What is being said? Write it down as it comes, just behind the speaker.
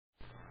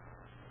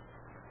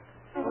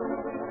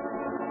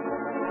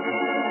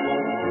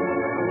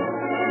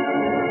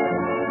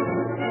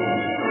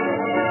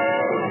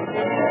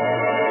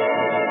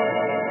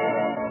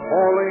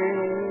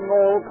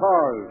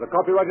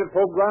copyrighted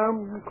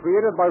program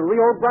created by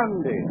Rio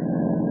Grande.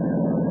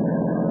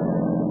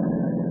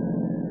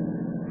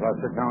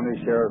 Placer County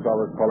Sheriff's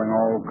Office calling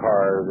all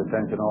cars.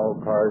 Attention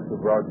all cars to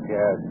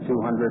broadcast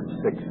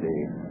 260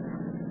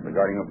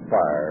 regarding a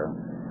fire.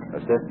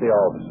 Assist the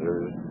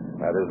officers.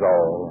 That is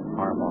all.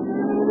 Harmon.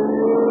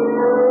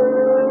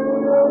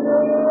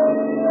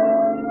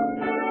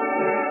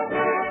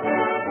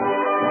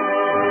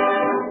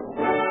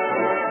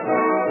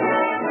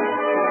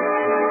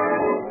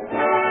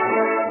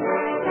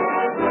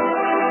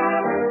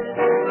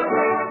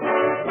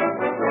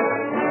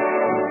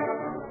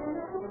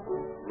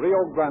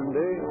 Rio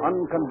Grande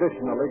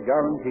unconditionally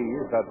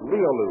guarantees that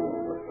Riolube,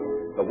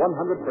 the 100%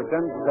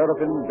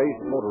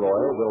 paraffin-based motor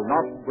oil, will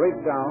not break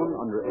down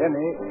under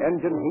any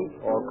engine heat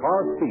or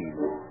car speed,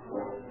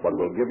 but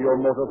will give your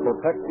motor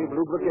protective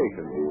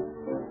lubrication,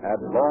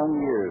 add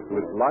long years to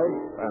its life,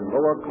 and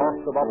lower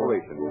cost of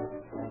operation.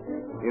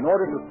 In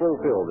order to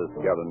fulfill this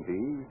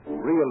guarantee,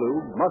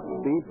 Riolube must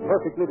be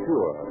perfectly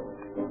pure,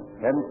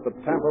 hence the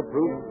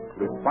tamper-proof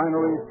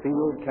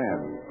refinery-sealed can.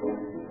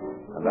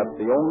 And that's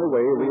the only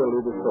way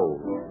Riolube is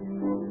sold.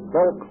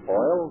 Bulk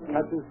oil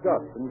catches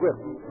dust and grit,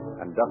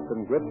 and dust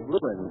and grit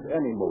ruins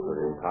any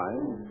motor in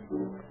time.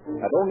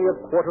 At only a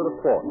quarter a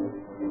quart,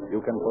 you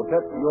can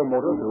protect your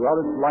motor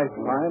throughout its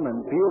lifetime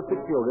and feel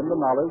secure in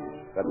the knowledge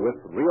that with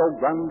Rio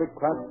Grande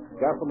cracked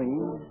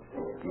gasoline,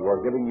 you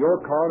are giving your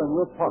car and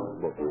your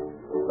pocketbook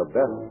the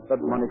best that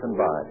money can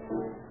buy.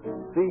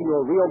 See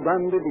your Rio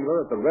Grande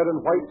dealer at the red and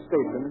white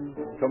station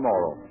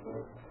tomorrow.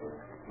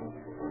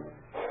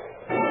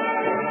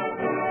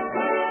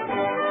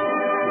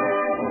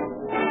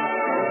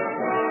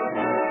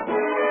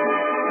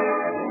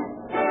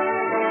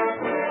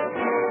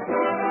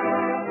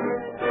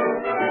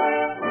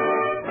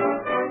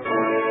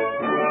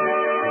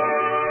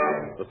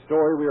 The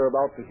story we are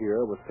about to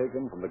hear was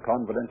taken from the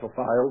confidential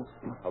files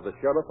of the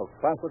Sheriff of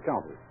Placer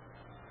County.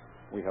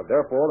 We have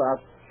therefore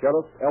asked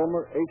Sheriff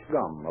Elmer H.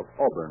 Gum of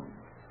Auburn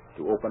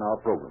to open our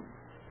program.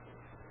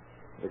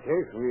 The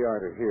case we are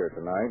to hear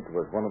tonight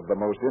was one of the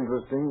most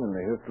interesting in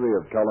the history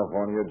of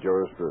California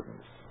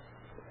jurisprudence.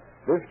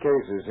 This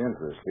case is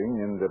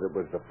interesting in that it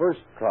was the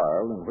first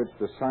trial in which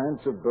the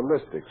science of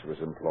ballistics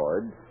was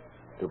employed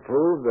to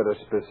prove that a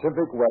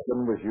specific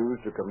weapon was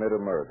used to commit a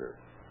murder.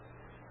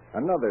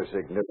 Another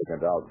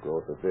significant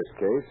outgrowth of this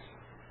case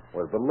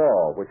was the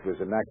law which was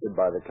enacted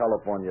by the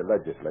California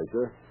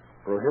legislature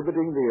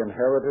prohibiting the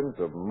inheritance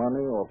of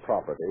money or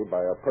property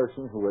by a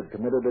person who had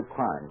committed a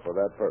crime for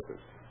that purpose.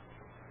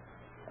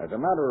 As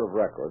a matter of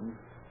record,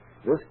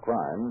 this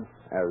crime,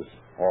 as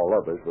all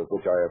others with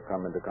which I have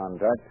come into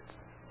contact,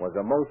 was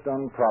a most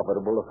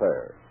unprofitable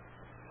affair.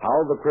 How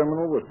the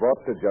criminal was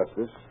brought to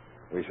justice,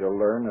 we shall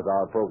learn as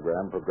our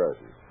program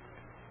progresses.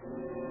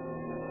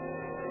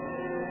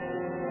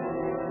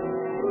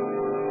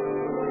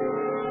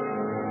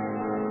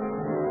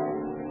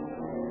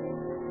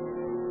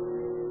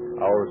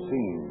 Our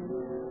scene,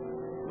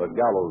 the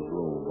gallows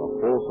room of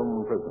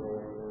Folsom Prison.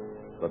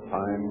 The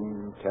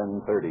time,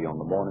 10:30 on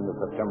the morning of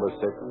September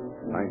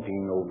 6th,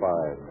 1905.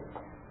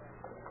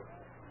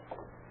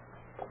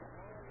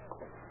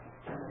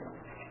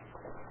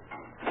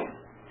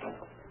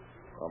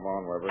 Come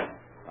on, Weber.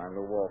 Time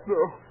to walk.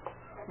 No.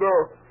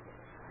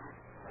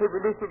 I'm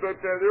innocent, I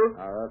tell you.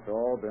 Now, that's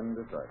all been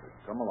decided.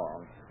 Come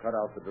along. Cut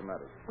out the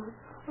dramatics.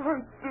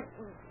 I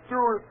didn't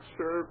do it,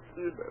 Sheriff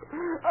Tina.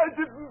 I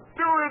didn't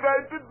do it.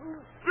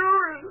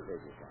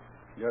 Take your time.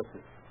 Yes, sir.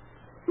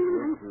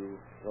 You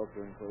talk to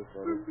him close,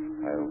 buddy.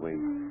 I'll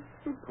wait.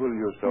 Pull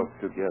yourself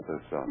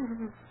together,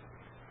 son.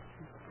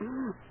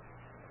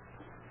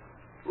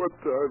 What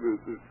time is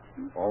it?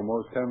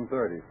 Almost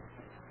 10:30.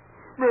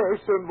 May I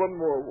send one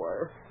more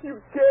wire? You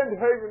can't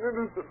hang an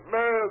innocent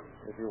man.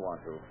 If you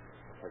want to.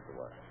 Take the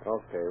wire.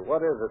 Okay,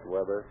 what is it,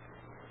 Weber?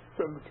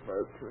 Send it to my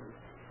attorney.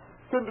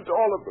 Send it to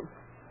all of them.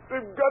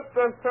 They've got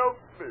to help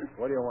me.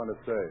 What do you want to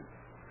say?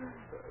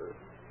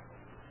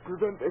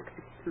 Prevent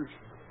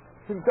execution.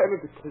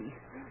 Insanity plea.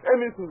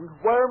 Anything.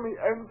 Wire me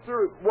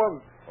answer at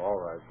once. All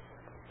right.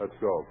 Let's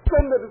go.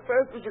 Send that as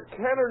fast as you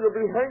can or you'll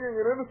be hanging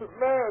an innocent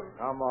man.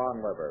 Come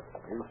on, Weber.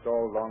 You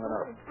stalled long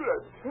enough. But I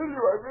tell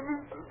you I'm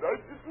innocent. I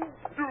didn't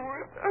do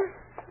it.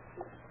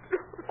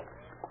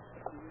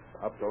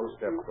 Up those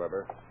steps,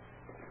 Weber.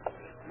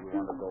 You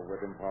want to go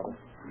with him, Papa?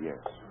 Yes.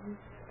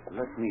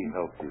 Let me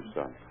help you,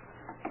 son.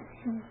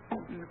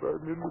 Believe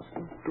I'm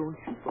innocent, don't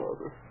you,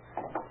 Father?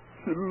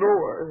 You know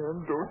I am,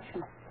 don't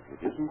you?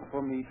 It isn't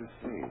for me to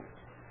say.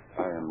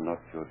 I am not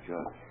your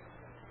judge.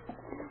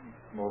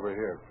 Come over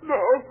here. No,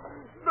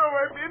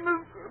 I'm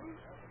innocent.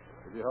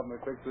 Will you help me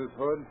fix this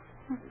hood?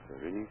 Is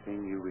there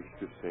anything you wish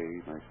to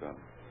say, my son?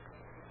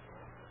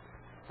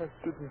 I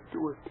didn't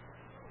do it.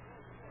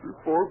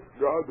 Before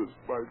God is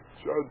my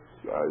judge,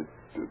 I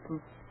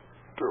didn't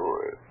do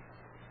it.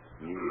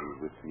 Kneel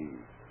with me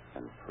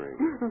and pray.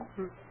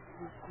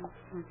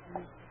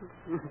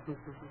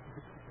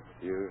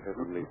 Dear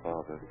Heavenly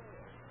Father,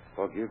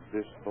 forgive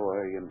this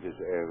boy and his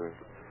error.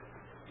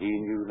 He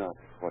knew not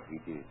what he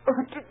did.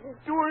 I didn't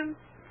do it.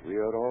 We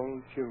are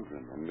all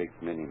children and make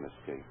many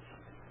mistakes,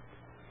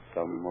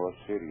 some more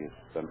serious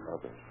than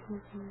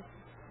others.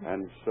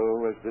 And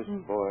so as this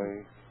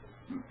boy,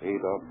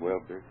 Adolf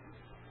Weber,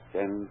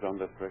 stands on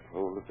the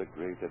threshold of the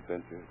great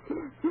adventure,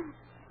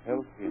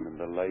 help him in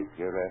the life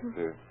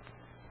hereafter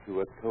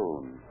to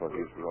atone for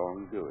his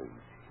wrongdoing.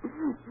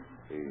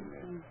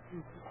 Amen.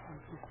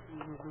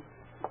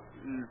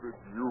 Even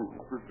you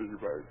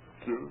believe I'm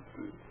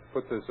guilty.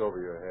 Put this over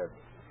your head.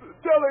 The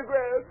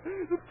telegram!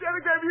 The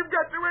telegram! You've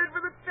got to wait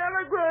for the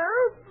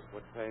telegram!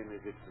 What time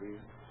is it,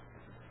 please?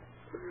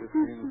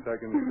 15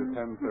 seconds to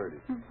 10:30.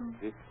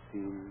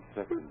 15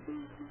 seconds.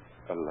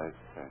 A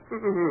lifetime.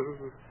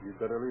 You'd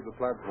better leave the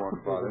platform,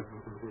 Father.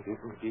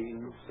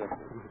 15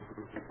 seconds.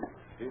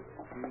 15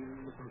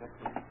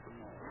 seconds.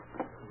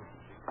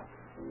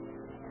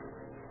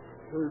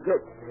 They've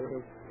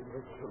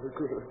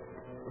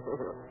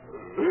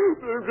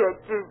got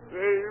to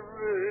save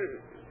me.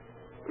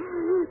 The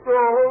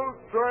whole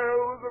trial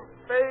was a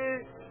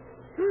fake.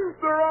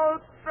 They're all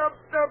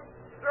trumped up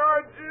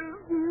charges.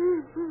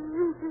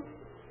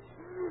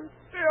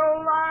 They all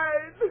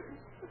lied.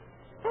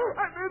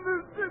 I'm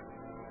innocent.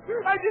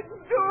 I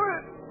didn't do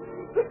it.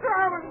 The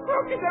trial was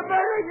broken. I'm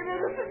marrying an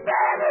innocent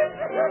man.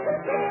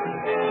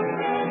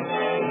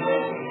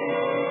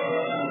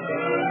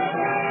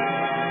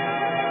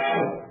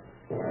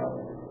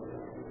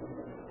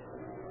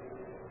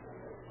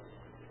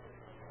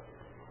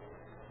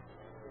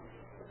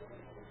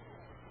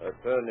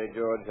 Attorney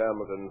George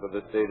Hamilton for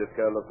the state of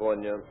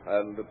California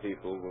and the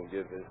people will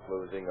give his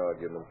closing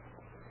argument.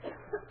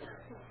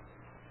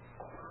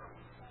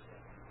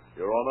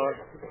 Your Honor,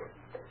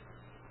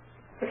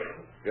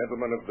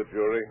 gentlemen of the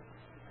jury,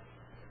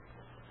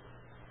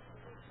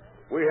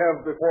 we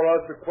have before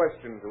us a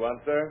question to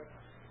answer.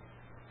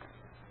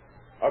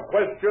 A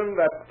question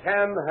that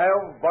can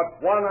have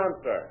but one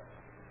answer.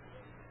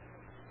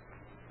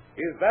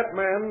 Is that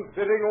man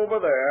sitting over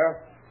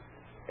there,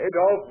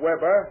 Adolf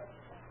Weber,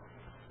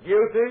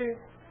 guilty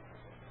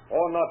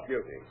or not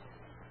guilty?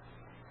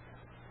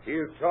 He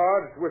is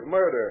charged with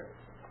murder.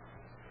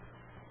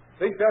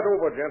 Think that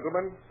over,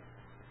 gentlemen.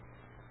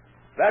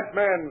 That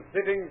man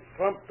sitting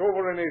slumped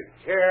over in his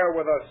chair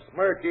with a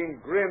smirking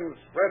grin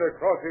spread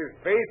across his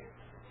face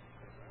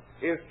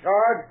is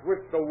charged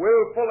with the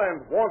willful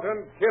and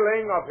wanton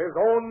killing of his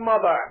own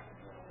mother.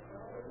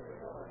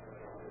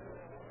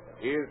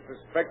 He is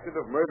suspected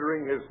of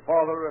murdering his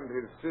father and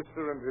his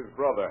sister and his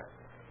brother,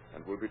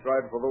 and will be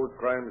tried for those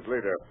crimes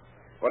later.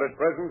 But at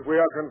present we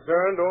are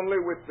concerned only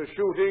with the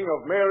shooting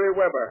of Mary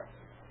Weber.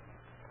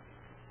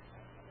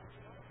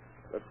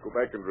 Let's go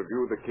back and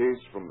review the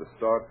case from the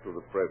start to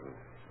the present.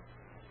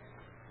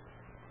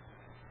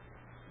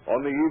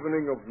 On the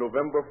evening of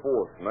November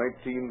 4th,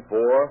 1904,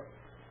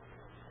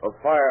 a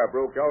fire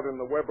broke out in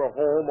the Weber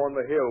home on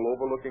the hill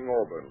overlooking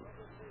Auburn.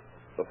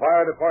 The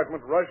fire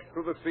department rushed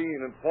to the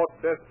scene and fought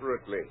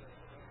desperately.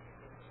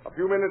 A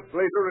few minutes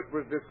later, it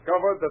was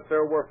discovered that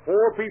there were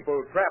 4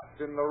 people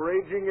trapped in the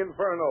raging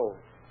inferno.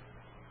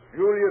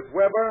 Julius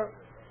Weber,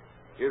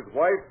 his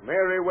wife,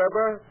 Mary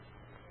Weber,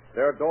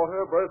 their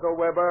daughter, Bertha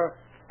Weber,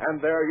 and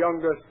their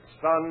youngest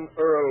son,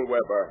 Earl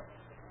Weber.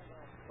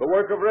 The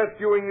work of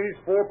rescuing these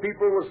 4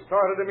 people was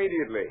started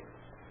immediately.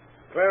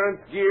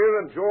 Clarence Gear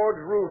and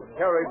George Root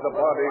carried the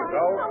bodies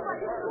out.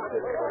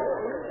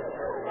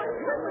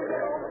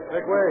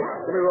 Make way.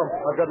 Give me room.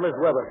 I've got Miss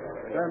Weber.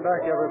 Stand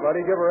back,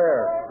 everybody. Give her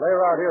air. Lay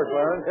her out here,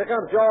 Clarence. Here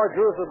comes George,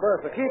 Ruth, and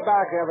Bertha. Keep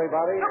back,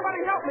 everybody.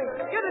 Somebody help me.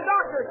 Get a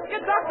doctor.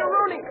 Get Dr.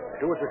 Rooney.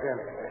 Do what you can.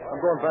 I'm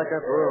going back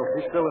after Earl.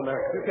 He's still in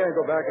there. You can't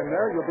go back in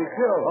there. You'll be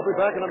killed. I'll be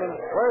back in a minute.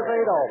 Where's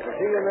Adolf? Is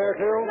he in there,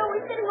 too? No,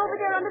 he's sitting over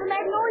there under the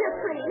magnolia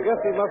tree. Guess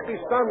he must be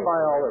stunned by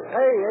all this.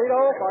 Hey,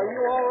 Adolf, are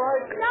you all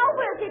right? Now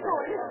where's he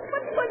going?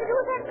 What's he going to do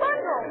with that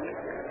bundle?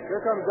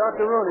 Here comes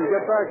Dr. Rooney.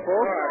 Get back,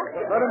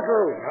 folks. Let him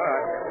through. All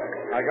right.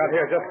 I got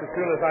here just as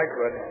soon as I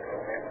could.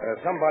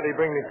 Somebody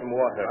bring me some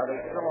water. Are they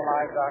still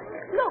alive,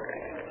 Doctor? Look,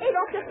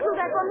 Adolf just threw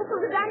that bundle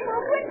through the dining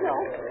room window.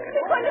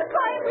 He's going to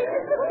try and reach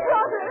his little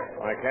brother.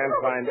 I can't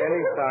find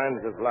any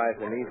signs of life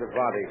in either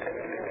body.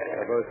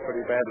 They're both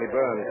pretty badly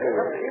burned, too.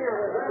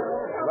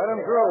 Let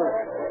him through.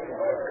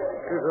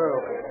 Here's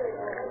Earl.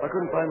 I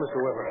couldn't find Mr.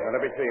 Weber. Now,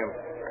 let me see him.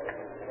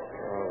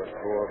 Oh, the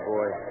poor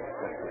boy.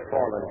 He's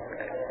fallen.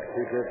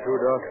 He did too,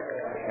 Doc?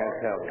 I can't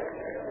tell.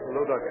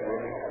 Hello, Dr.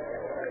 Rooney.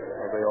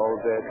 Are they all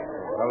dead?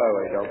 Hello,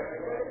 Adolf.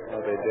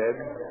 Are they dead?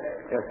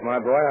 Yes,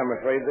 my boy, I'm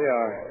afraid they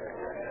are.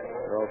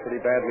 They're all pretty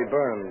badly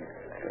burned.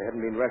 They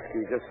hadn't been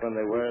rescued just when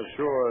they were.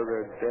 Sure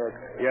they're dead.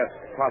 Yes,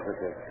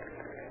 positive.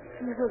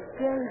 You were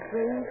very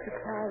brave to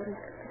try and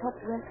help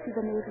rescue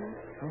them, Adolf.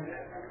 Huh?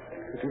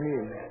 What do you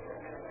mean?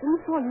 We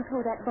saw you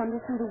throw that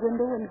bundle through the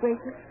window and break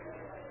it.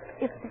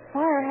 If the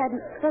fire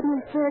hadn't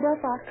suddenly flared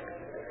up,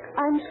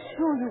 I'm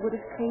sure you would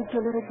have saved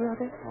your little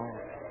brother. Oh.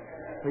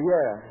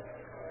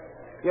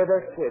 Yeah,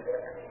 that's it.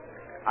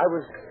 I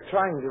was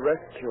trying to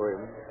rescue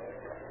him.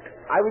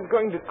 I was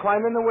going to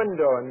climb in the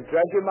window and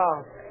drag him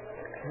out.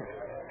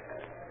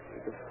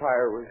 The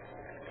fire was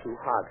too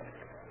hot.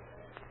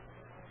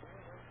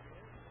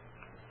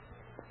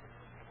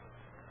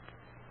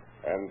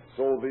 And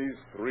so these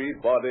 3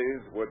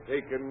 bodies were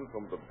taken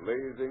from the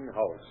blazing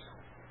house.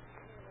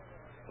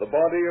 The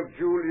body of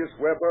Julius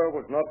Weber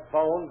was not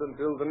found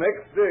until the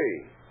next day.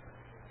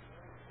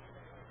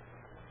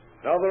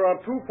 Now, there are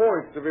 2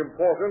 points of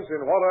importance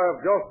in what I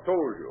have just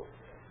told you.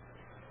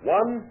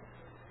 One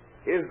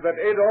is that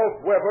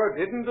Adolf Weber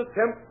didn't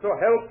attempt to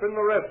help in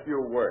the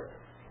rescue work.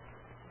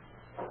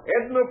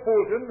 Edna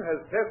Fulton has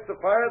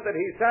testified that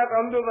he sat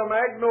under the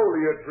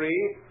magnolia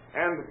tree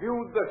and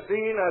viewed the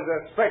scene as a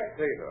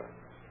spectator.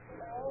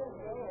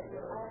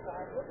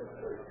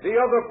 The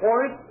other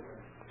point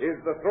is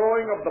the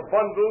throwing of the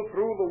bundle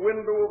through the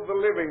window of the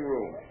living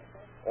room,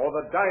 or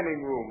the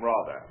dining room,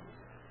 rather.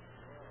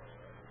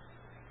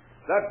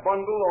 That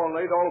bundle, on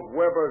Adolf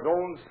Weber's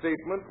own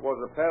statement, was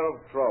a pair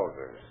of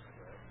trousers.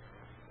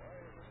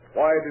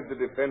 Why did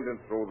the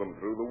defendant throw them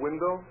through the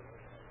window?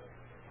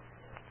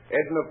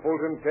 Edna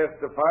Fulton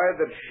testified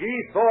that she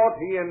thought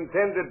he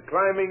intended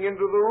climbing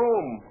into the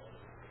room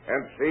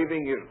and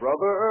saving his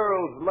brother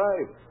Earl's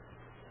life.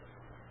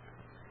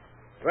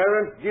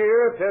 Clarence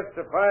Gear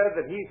testified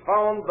that he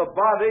found the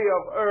body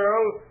of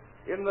Earl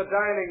in the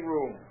dining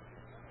room,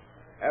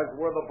 as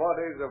were the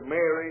bodies of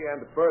Mary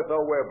and Bertha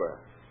Weber.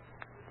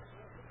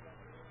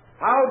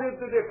 How did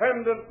the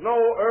defendant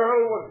know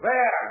Earl was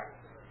there?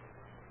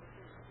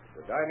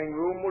 The dining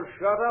room was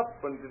shut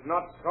up and did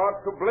not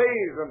start to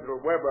blaze until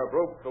Weber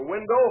broke the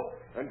window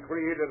and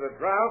created a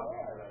draught.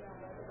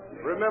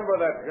 Remember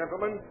that,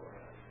 gentlemen.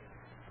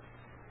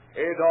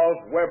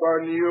 Adolf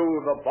Weber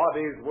knew the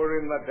bodies were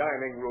in the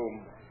dining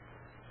room.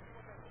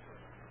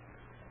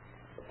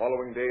 The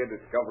following day, a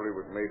discovery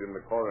was made in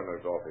the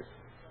coroner's office.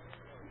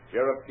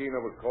 Sheriff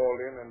Keener was called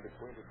in and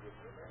acquainted with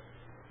the man.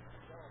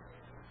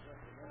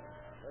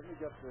 Let me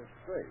get this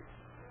straight.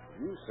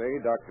 You say,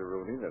 Dr.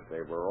 Rooney, that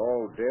they were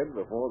all dead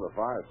before the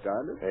fire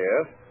started?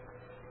 Yes.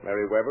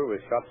 Mary Weber was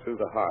shot through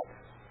the heart.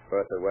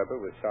 Bertha Weber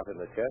was shot in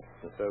the chest,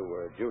 and so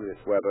were Julius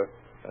Weber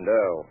and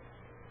Earl.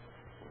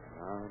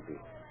 I'll be.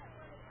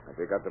 Have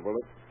they got the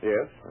bullets?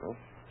 Yes. Oh,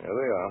 here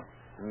they are.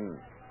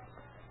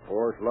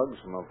 4 slugs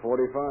from a .45.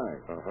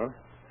 Uh-huh.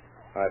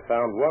 I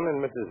found one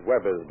in Mrs.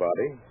 Weber's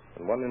body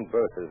and one in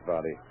Bertha's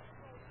body.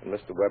 And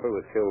Mr. Weber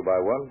was killed by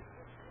one,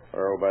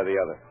 Earl by the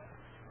other.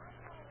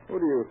 Who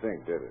do you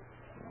think did it?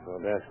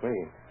 Don't ask me.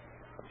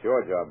 It's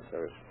your job,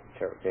 sir,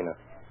 Sheriff Keener.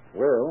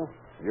 Well,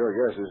 your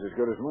guess is as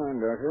good as mine,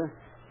 Doctor.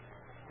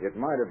 It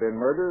might have been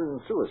murder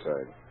and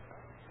suicide.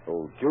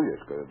 Old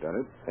Julius could have done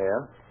it.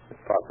 Yeah,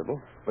 it's possible.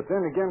 But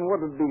then again,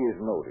 what would be his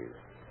motive?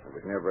 There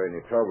was never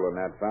any trouble in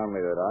that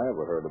family that I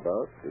ever heard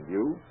about. Did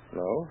you?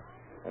 No,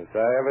 and so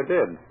I ever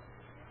did.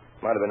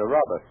 Might have been a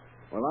robber.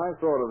 Well, I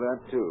thought of that,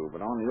 too.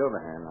 But on the other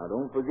hand, now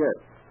don't forget,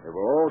 they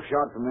were all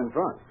shot from in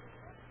front.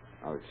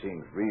 Now, it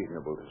seems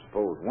reasonable to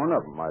suppose one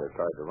of them might have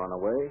tried to run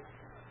away.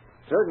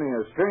 Certainly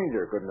a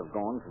stranger couldn't have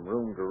gone from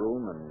room to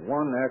room and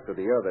one after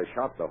the other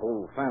shot the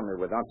whole family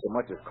without so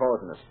much as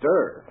causing a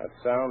stir. That's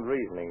sound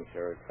reasoning,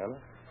 Sheriff Keener.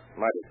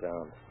 Mighty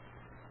sound.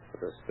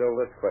 But there's still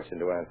this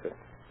question to answer.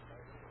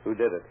 Who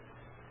did it?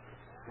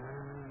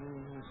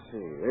 Let's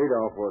see.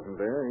 Adolf wasn't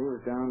there. He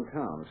was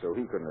downtown, so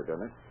he couldn't have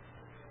done it.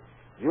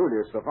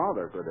 Julius, the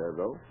father, could have,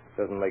 though.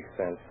 Doesn't make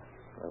sense.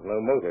 There's no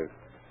motive.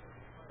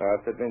 Now,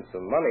 if there'd been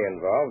some money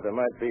involved, there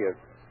might be a...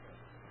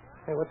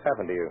 Hey, what's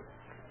happened to you?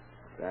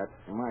 That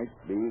might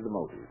be the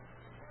motive.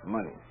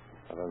 Money.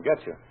 I don't get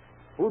you.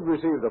 Who'd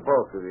receive the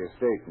bulk of the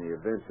estate in the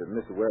event that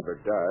Mr. Weber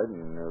died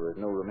and there was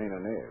no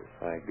remaining heirs?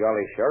 By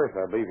golly, Sheriff,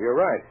 I believe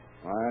you're right.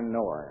 I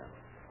know I am.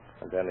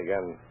 And then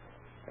again,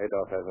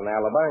 Adolf has an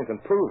alibi and can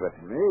prove it.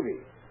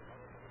 Maybe.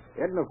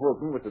 Edna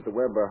Fulton was at the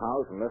Weber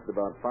house and left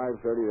about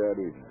 5:30 that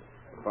evening.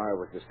 The fire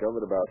was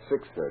discovered about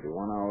 6:30,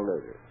 1 hour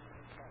later.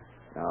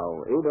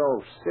 Now,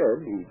 Adolf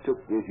said he took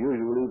his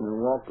usual evening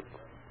walk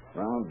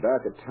round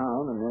back of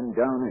town and then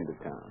down into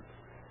town.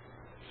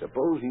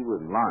 Suppose he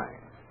was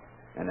lying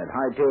and had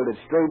hightailed it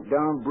straight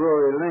down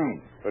Brewery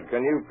Lane. But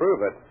can you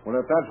prove it? Well,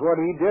 if that's what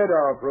he did,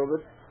 I'll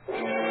prove it.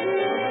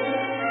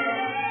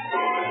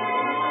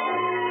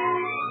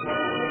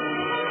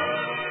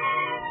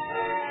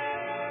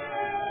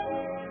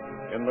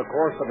 In the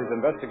course of his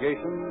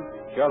investigation,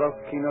 Sheriff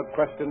Keener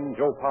questioned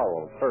Joe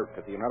Powell, clerk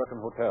at the American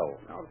Hotel.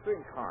 Now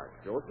think hard,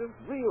 Joseph.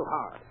 Real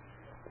hard.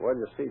 Well,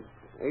 you see,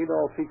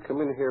 Adolf, he come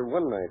in here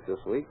one night this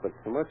week, but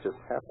so much has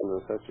happened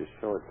in such a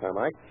short time.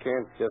 I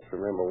can't just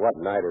remember what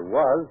night it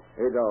was.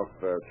 Adolf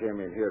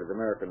came in here to the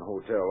American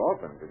Hotel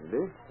often, didn't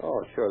he? Oh,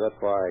 sure. That's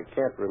why I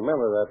can't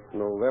remember that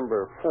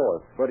November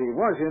 4th. But he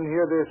was in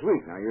here this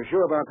week. Now, you're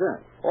sure about that?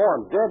 Oh,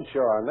 I'm dead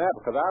sure on that,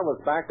 because I was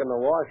back in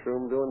the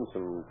washroom doing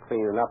some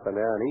cleaning up in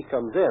there, and he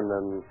comes in,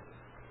 and,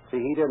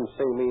 see, he didn't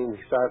see me, and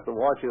he starts to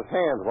wash his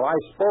hands. Well, I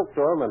spoke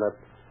to him, and it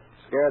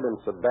scared him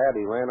so bad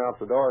he ran out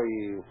the door.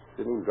 He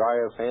didn't even dry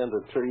his hands.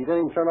 He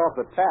didn't even turn off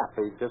the tap.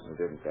 He just...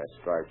 Didn't that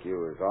strike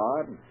you as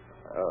odd?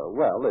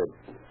 Well, it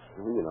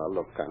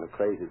looked kind of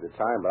crazy at the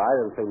time, but I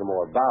didn't think no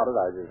more about it.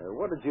 I just...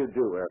 What did you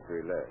do after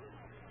he left?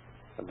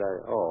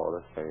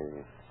 Let's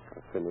see.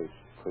 I finished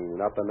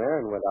cleaning up in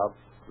there and went out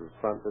to the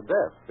front of the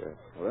desk.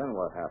 Well, then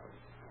what happened?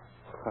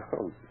 I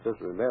don't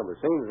just remember.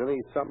 Seems to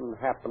me something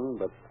happened,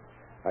 but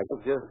I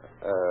could just,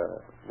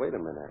 wait a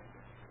minute.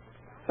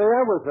 Say,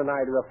 that was the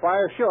night of the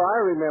fire. Sure, I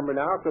remember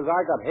now, because I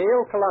got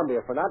hailed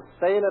Columbia for not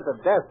staying at the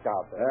desk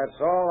out there. That's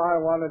all I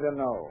wanted to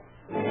know.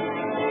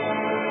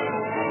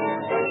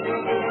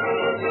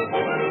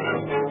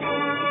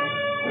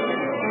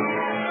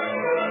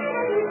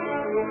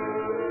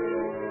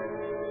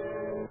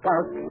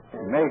 Clark,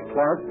 May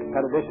Clark,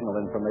 had additional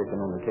information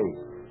on the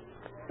case.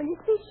 Well, you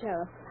see,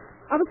 Sheriff,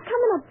 I was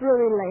coming up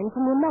Brewery Lane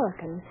from the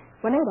American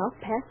when Adolph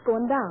passed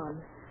going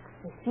down.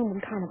 He seemed in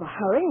kind of a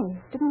hurry and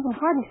didn't even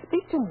hardly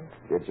speak to me.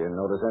 Did you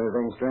notice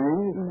anything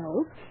strange?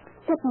 No,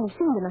 except when he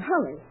seemed in a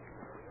hurry.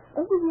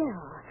 Oh,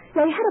 yeah.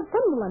 Yeah, he had a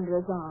bundle under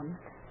his arm.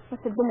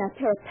 Must have been that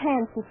pair of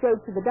pants he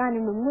throwed through the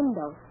dining room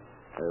window.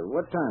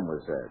 What time was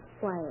that?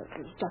 Why,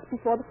 it was just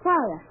before the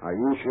fire. Are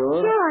you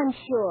sure? Sure, I'm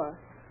sure.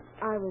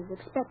 I was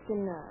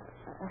expecting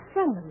a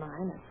friend of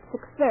mine at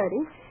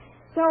 6:30,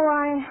 so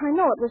I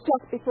know it was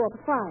just before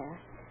the fire.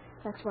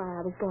 That's why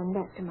I was going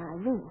back to my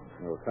room.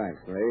 Oh, thanks,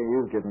 May.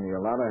 You've given me a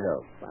lot of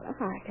help. Well,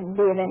 if I can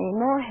be of any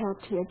more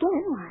help to you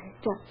again, why,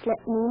 just let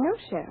me know,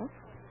 Sheriff.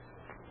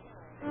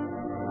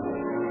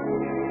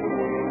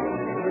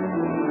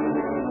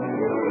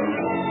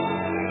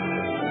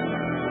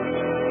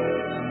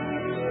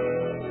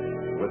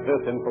 With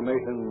this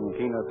information,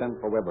 Keena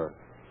sent for Weber.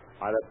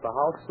 I left the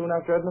house soon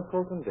after Edna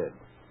Fulton did.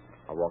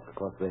 I walked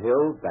across the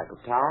hill, back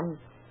of town,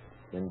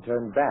 then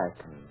turned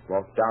back and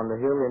walked down the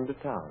hill into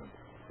town.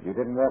 You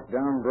didn't walk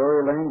down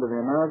Brewery Lane to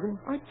the American?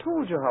 I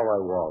told you how I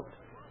walked.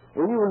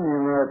 Were you in the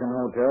American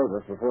Hotel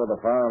just before the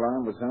fire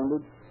alarm was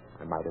sounded?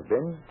 I might have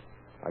been.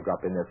 I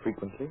drop in there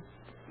frequently.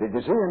 Did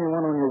you see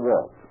anyone on your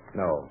walk?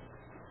 No.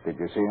 Did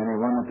you see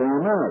anyone at the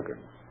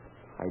American?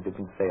 I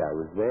didn't say I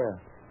was there.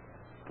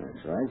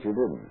 That's right, you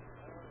didn't.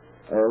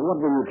 What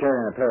were you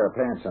carrying a pair of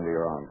pants under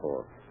your arm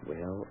for?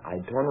 Well,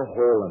 I'd torn a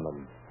hole in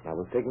them. I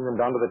was taking them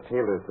down to the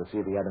tailor's to see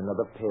if he had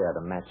another pair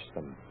to match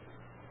them.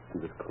 He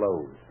was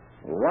closed.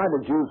 Why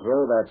did you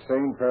throw that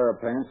same pair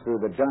of pants through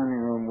the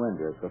dining room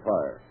window at the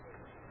fire?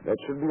 That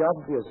should be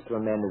obvious to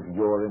a man of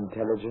your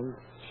intelligence,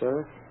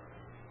 Sheriff.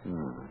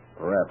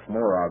 Perhaps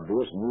more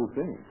obvious than you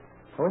think.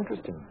 How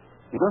interesting.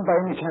 You don't by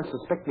any chance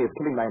suspect me of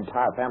killing my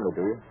entire family,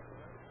 do you?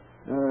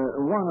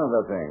 One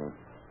other thing.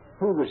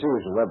 Who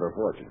receives the Weber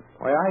fortune?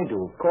 Why, I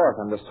do, of course.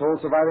 I'm the sole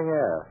surviving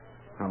heir.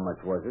 How much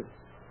was it?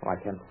 Well,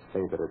 I can't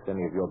say that it's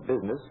any of your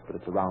business, but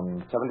it's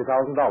around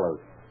 $70,000.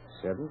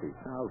 $70,000?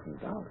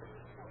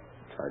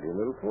 Tidy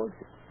little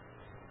fortune.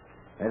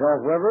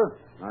 Adolph Weber,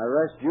 I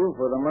arrest you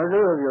for the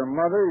murder of your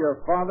mother, your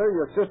father,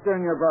 your sister,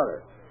 and your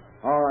brother.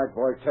 All right,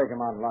 boys, take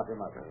him out and lock him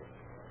up.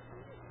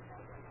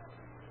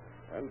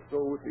 And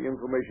so, with the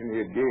information he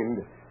had gained,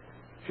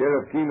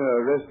 Sheriff Keena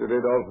arrested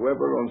Adolph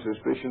Weber on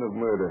suspicion of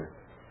murder.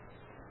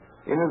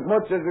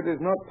 Inasmuch as it is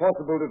not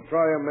possible to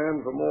try a man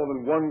for more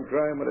than one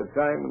crime at a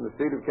time in the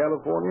state of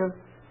California,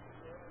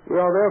 we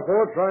are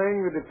therefore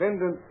trying the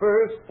defendant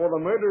first for the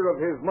murder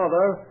of his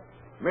mother,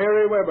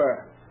 Mary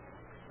Weber.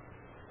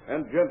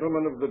 And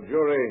gentlemen of the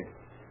jury,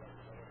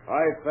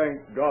 I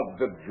thank God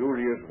that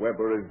Julius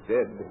Weber is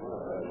dead.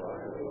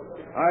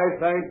 I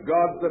thank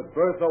God that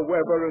Bertha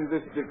Weber and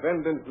this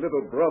defendant's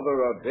little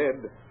brother are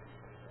dead.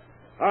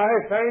 I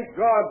thank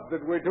God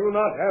that we do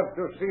not have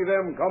to see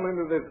them come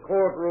into this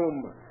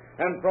courtroom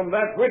and from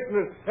that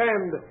witness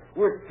stand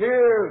with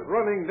tears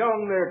running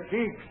down their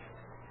cheeks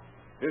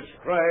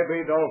describe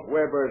Adolph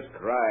Weber's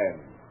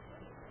crime.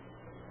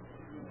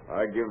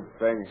 I give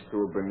thanks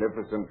to a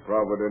beneficent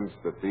providence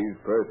that these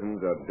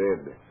persons are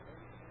dead,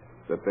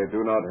 that they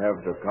do not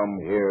have to come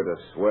here to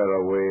swear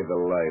away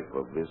the life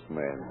of this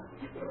man.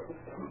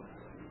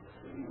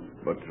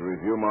 But to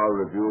resume our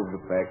review of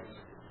the facts,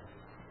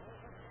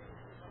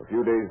 a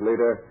few days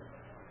later,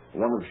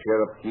 one of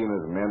Sheriff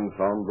Keena's men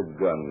found the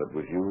gun that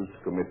was used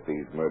to commit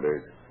these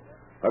murders,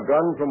 a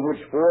gun from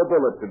which 4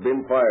 bullets had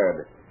been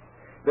fired.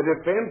 The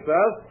defense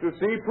asked to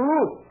see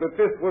proof that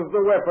this was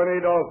the weapon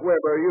Adolph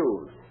Weber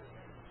used.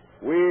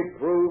 We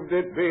proved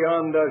it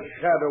beyond a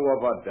shadow of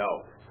a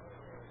doubt.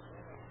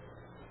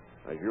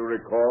 As you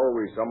recall,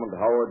 we summoned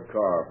Howard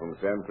Carr from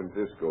San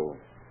Francisco.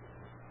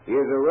 He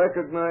is a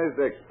recognized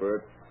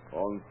expert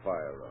on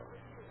firearms.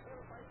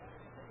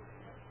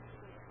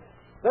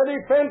 The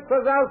defense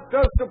has asked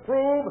us to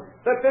prove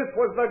that this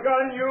was the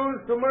gun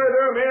used to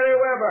murder Mary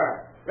Weber.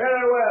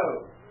 Very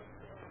well.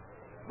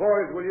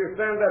 Boys, will you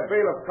stand that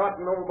bale of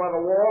cotton over by the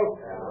wall?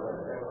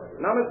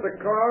 Now, Mr.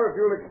 Carr, if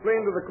you'll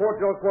explain to the court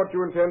just what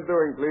you intend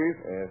doing, please.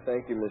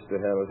 Thank you, Mr.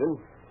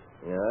 Hamilton.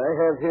 I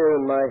have here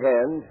in my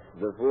hand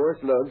the 4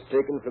 slugs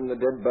taken from the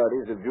dead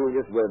bodies of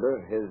Julius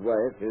Weber, his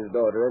wife, his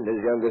daughter, and his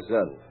younger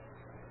son.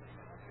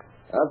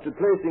 After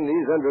placing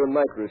these under a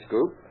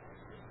microscope,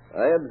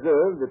 I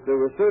observed that there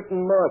were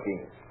certain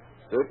markings,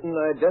 certain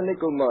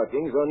identical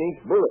markings on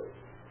each bullet.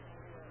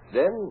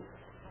 Then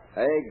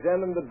I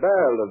examined the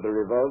barrel of the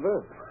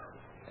revolver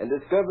and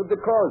discovered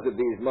the cause of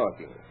these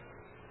markings.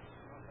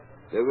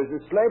 There was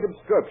a slight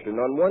obstruction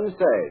on one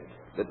side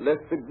that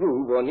left the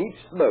groove on each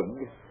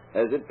slug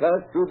as it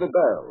passed through the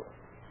barrel.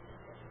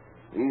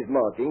 These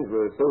markings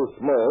were so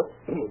small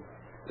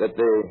that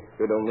they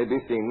could only be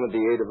seen with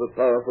the aid of a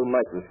powerful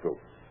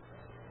microscope.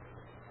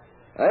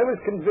 I was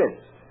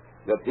convinced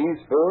that these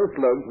 4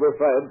 slugs were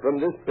fired from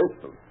this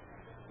pistol,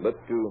 but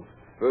to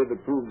further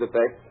prove the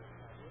fact,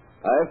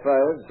 I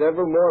fired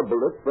several more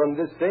bullets from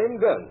this same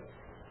gun,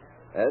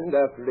 and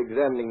after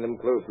examining them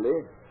closely,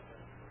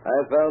 I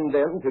found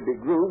them to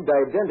be grooved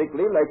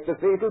identically like the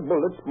fatal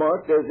bullets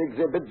marked as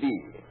Exhibit D.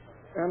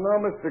 And now,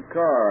 Mr.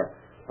 Carr,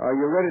 are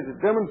you ready to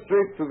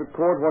demonstrate to the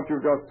court what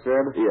you've just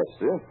said? Yes,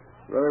 sir.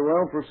 Very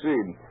well,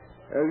 proceed.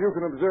 As you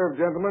can observe,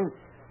 gentlemen,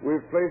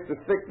 we've placed a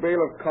thick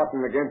bale of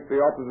cotton against the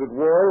opposite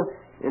wall,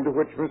 into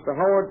which Mr.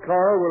 Howard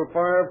Carr will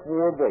fire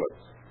 4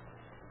 bullets.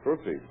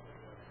 Proceed.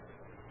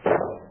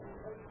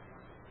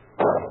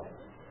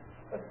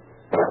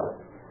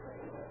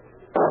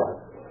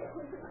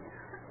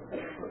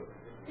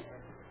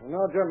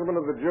 Now, gentlemen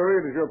of the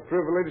jury, it is your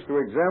privilege to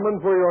examine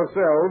for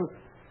yourselves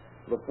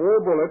the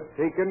 4 bullets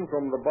taken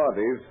from the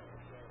bodies,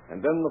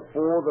 and then the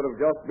 4 that have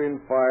just been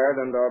fired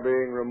and are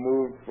being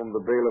removed from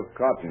the bale of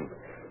cotton.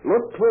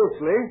 Look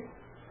closely,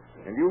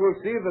 and you will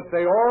see that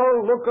they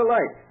all look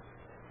alike.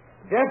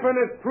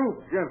 Definite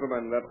proof,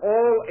 gentlemen, that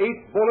all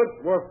 8 bullets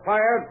were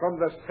fired from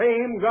the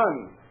same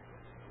gun.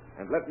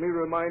 And let me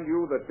remind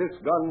you that this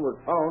gun was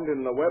found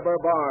in the Weber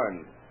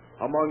barn,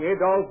 among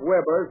Adolph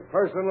Weber's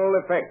personal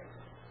effects.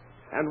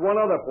 And one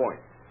other point.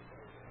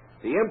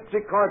 The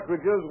empty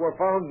cartridges were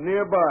found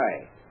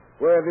nearby,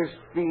 where this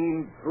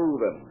fiend threw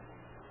them.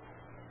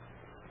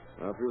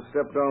 Now, if you'll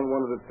step down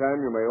one at a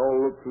time, you may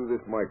all look through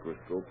this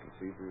microscope to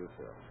see for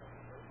yourselves.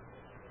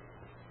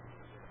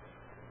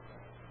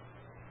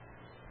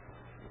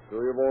 So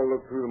you've all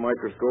looked through the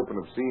microscope and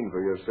have seen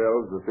for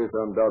yourselves that this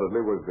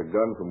undoubtedly was the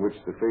gun from which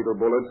the fatal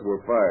bullets were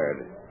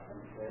fired.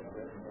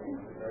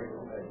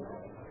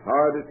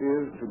 Hard it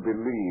is to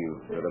believe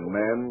that a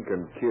man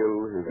can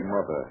kill his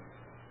mother.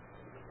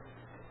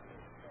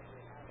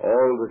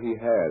 All that he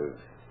has,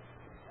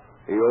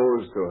 he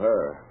owes to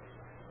her.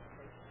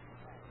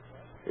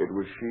 It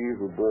was she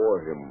who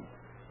bore him,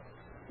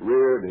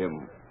 reared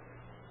him,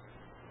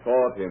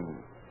 taught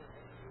him,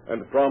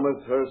 and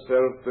promised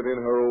herself that in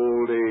her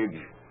old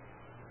age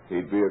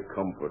he'd be a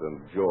comfort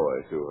and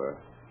joy to her.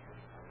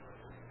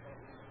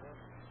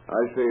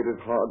 I say it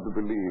is hard to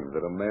believe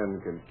that a man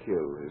can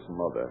kill his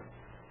mother.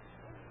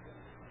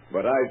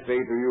 But I say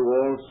to you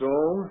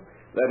also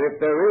that if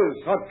there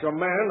is such a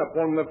man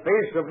upon the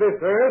face of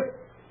this earth,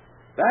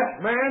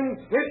 that man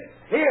sits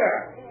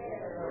here.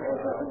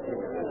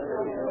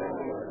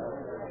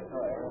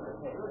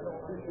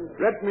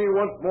 Let me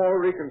once more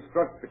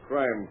reconstruct the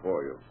crime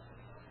for you.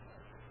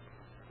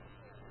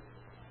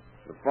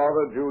 The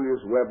father,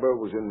 Julius Weber,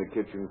 was in the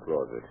kitchen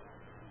closet.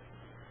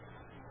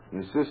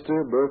 His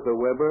sister, Bertha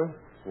Weber,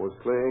 was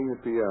playing the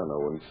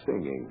piano and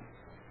singing.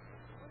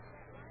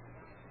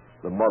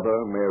 The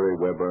mother, Mary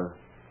Weber,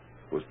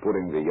 was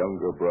putting the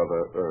younger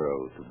brother,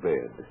 Earl, to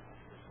bed.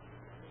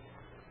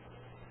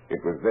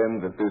 It was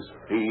then that this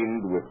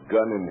fiend, with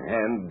gun in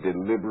hand,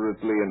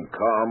 deliberately and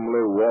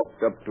calmly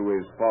walked up to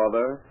his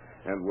father,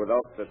 and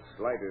without the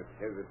slightest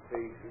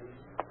hesitation...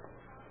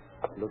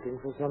 Looking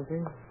for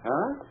something?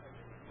 Huh?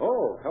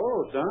 Oh,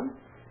 hello, son.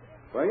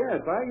 Why,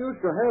 yes, I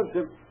used to have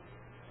some...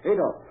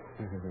 Adolf,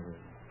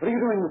 what are you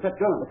doing with that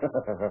gun?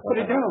 Put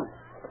it down.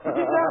 Put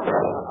it down.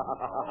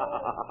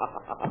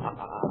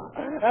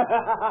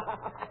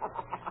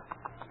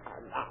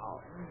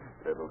 Now,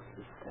 little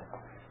sister,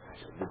 I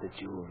shall visit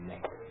you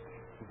next.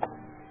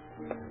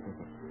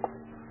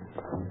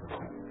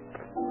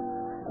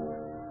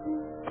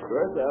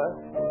 Bertha,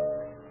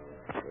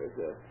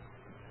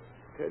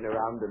 turn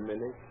around a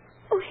minute.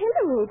 Oh,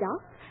 hello,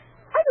 Adolf.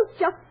 I was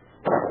just...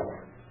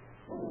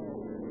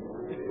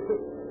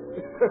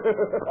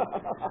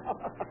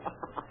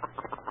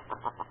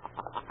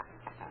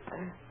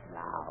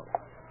 Now,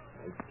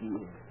 I see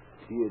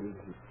his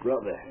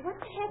brother. What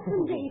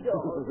happened,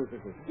 Adolf?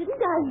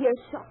 Didn't I hear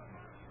shot?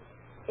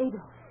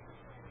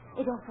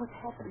 Adolf, what's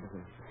happened?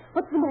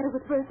 What's the matter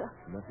with Bertha?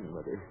 Nothing,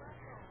 Mother.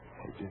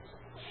 I just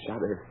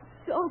shot her.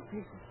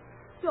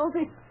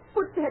 Dolphy,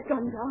 put that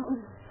gun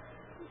down.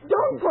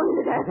 Don't point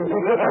it at me.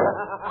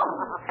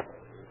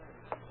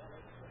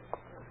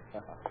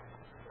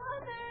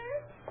 Mother!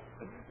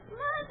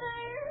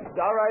 It's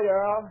all right,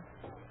 Earl.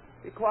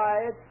 Be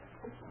quiet.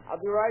 I'll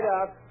be right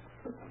up.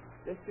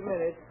 Just a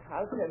minute.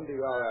 I'll send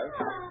you all right.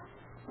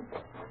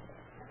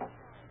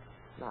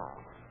 Now,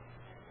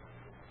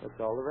 what's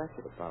all the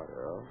racket about,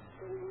 Earl?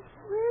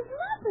 Where's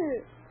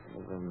Mother?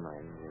 Never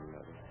mind your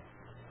mother.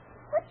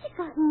 What you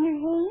got in your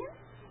hand?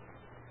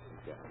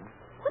 Gun.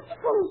 What you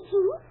gonna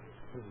shoot?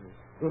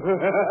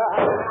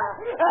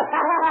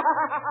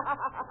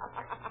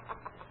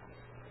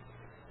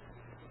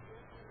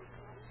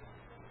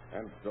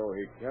 And so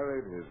he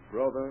carried his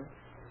brother,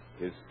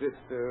 his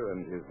sister,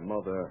 and his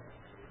mother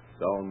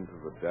down to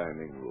the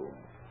dining room.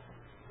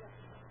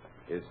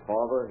 His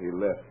father he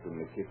left in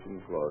the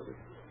kitchen closet.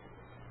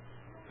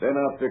 Then,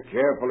 after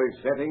carefully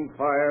setting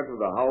fire to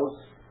the house,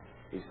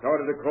 he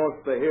started across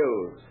the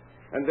hills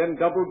and then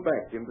doubled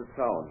back into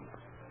town.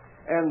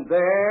 And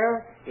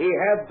there he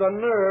had the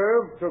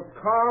nerve to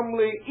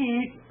calmly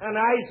eat an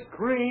ice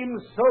cream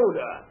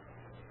soda.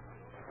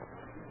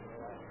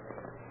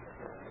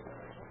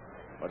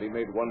 But he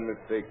made one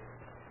mistake.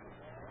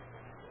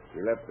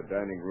 He left the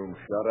dining room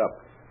shut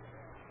up.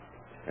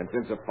 And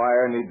since a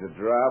fire needs a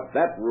draft,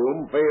 that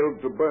room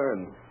failed to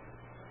burn.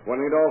 When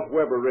Adolph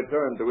Weber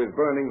returned to his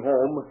burning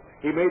home,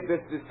 he made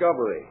this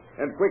discovery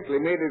and quickly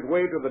made his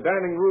way to the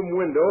dining room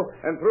window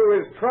and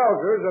threw his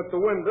trousers at the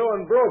window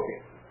and broke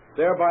it,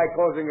 thereby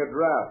causing a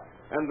draft,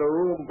 and the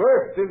room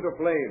burst into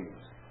flames.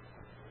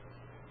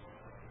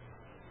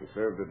 He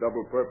served a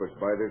double purpose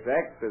by this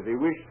act, as he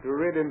wished to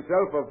rid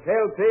himself of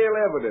telltale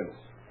evidence.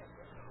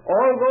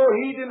 Although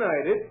he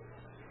denied it,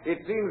 it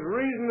seems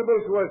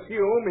reasonable to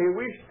assume he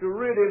wished to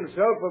rid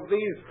himself of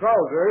these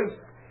trousers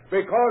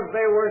because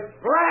they were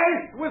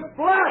splashed with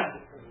blood.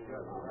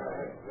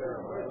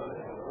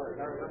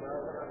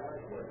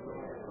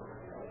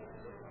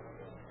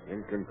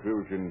 In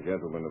conclusion,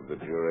 gentlemen of the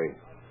jury,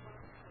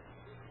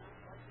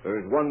 there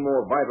is one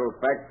more vital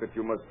fact that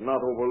you must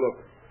not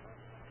overlook.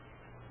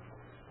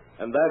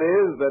 And that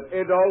is that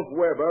Adolph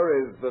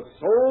Weber is the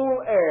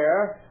sole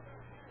heir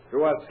to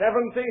a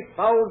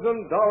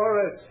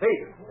 $70,000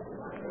 estate.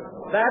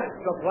 That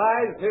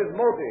supplies his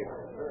motive.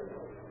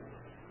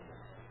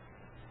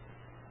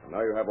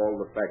 Now you have all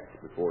the facts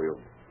before you.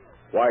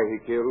 Why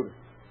he killed,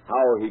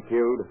 how he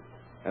killed,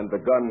 and the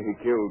gun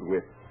he killed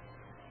with.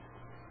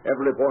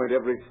 Every point,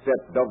 every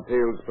step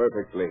dovetails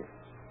perfectly.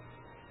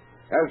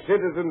 As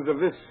citizens of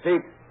this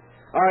state,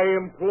 I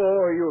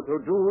implore you to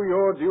do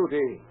your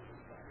duty.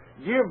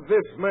 Give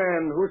this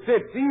man who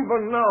sits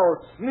even now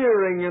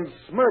sneering and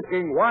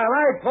smirking while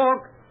I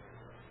talk,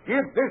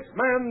 give this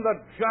man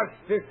the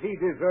justice he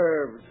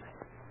deserves.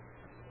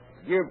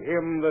 Give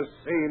him the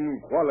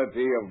same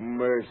quality of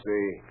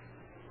mercy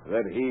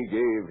that he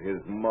gave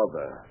his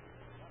mother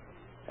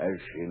as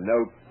she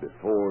knelt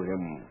before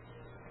him,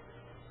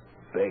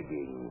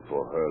 begging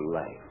for her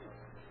life.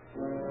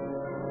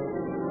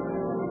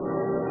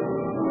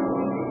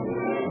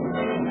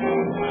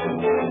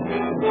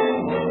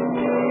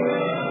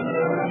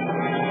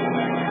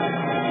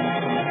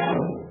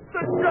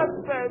 The gut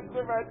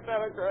answer my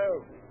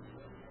telegram.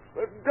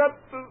 The gut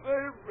to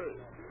save me.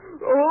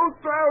 The whole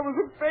trial was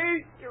a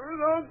fake. It was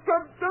all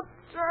trumped up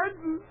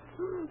charges.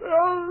 They're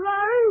all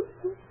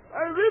lies.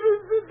 I really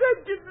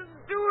didn't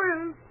do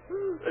it.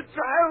 The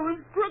trial was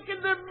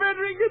crooked and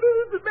murdering and it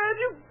was the man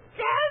you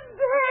can't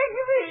hang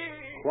me.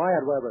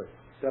 Quiet, Weber.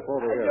 Step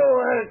over I here. don't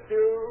want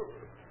to.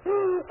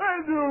 I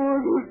don't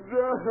want to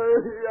die.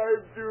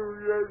 I'm too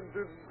young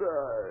to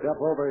die. Step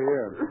over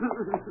here.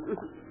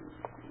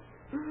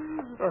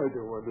 I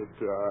don't want to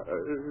die.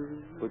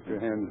 Put your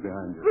hands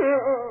behind you.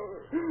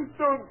 No,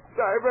 don't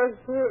tie my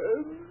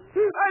hands.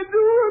 I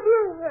don't want to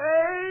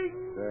hang.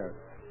 There.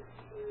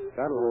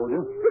 That'll hold you.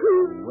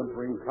 You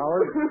whimpering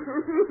coward.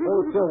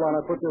 Hold still while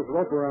I put this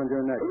rope around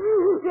your neck.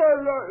 My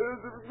lawyers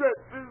have got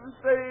to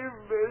save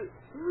me.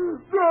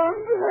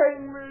 Don't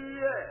hang me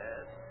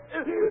yet.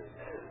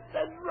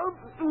 That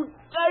rope's too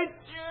tight.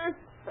 You're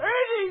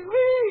hurting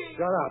me.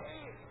 Shut up.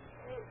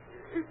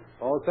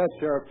 All set,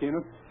 Sheriff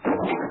Keenan.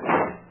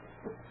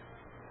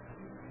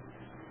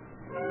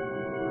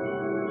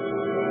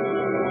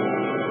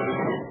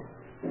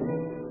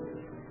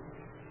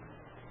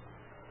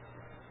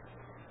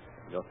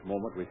 Just a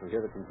moment, we shall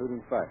hear the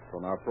concluding facts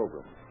on our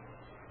program.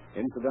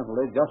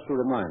 Incidentally, just a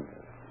reminder,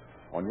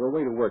 on your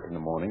way to work in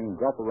the morning,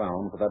 drop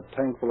around for that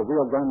tank full of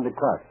Rio Grande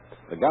crack,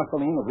 the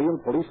gasoline of real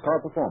police car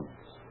performance.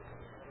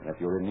 And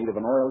if you're in need of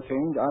an oil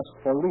change,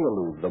 ask for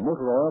Leolube, the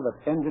motor oil that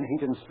engine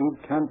heat and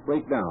speed can't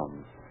break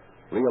down.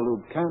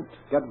 Leolube can't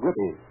get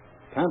gritty,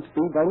 can't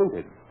be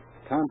diluted,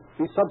 can't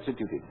be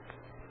substituted,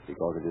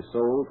 because it is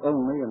sold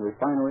only in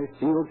refinery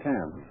sealed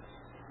cans,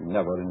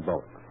 never in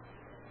bulk.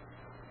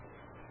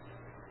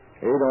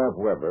 Adolph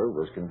Weber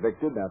was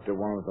convicted after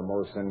one of the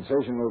most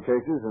sensational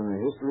cases in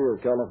the history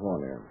of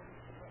California.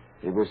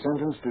 He was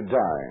sentenced to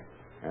die,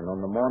 and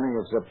on the morning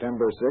of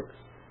September 6th,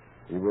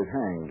 he was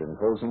hanged in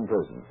Folsom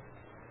Prison.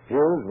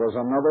 His was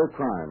another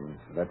crime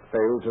that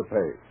failed to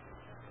pay.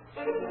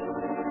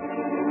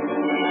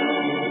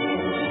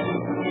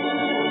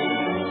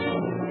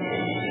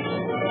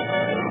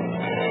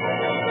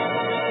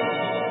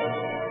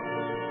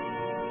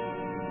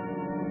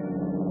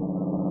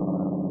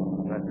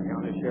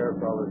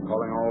 Sheriff's Office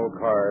calling all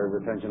cars,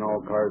 attention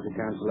all cars to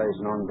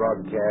cancellation on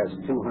broadcast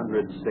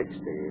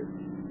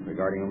 260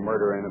 regarding a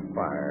murder and a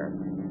fire.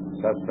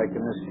 Suspect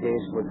in this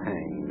case was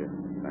hanged.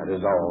 That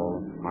is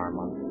all,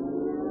 Marmon.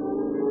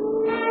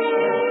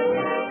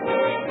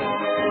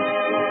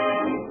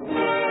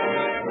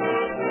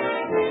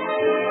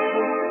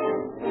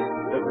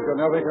 This is your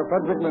narrator,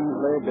 Frederick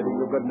Lindsley, bidding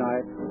you good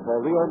night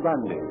for Rio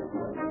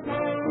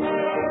Grande.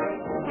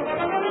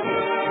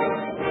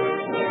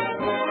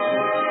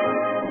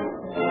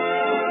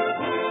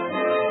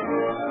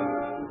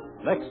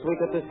 Next week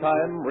at this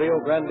time, Rio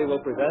Grande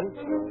will present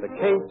The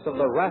Case of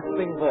the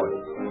Rasping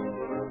Voice.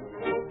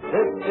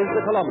 This is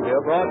the Columbia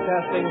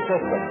Broadcasting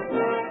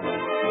System.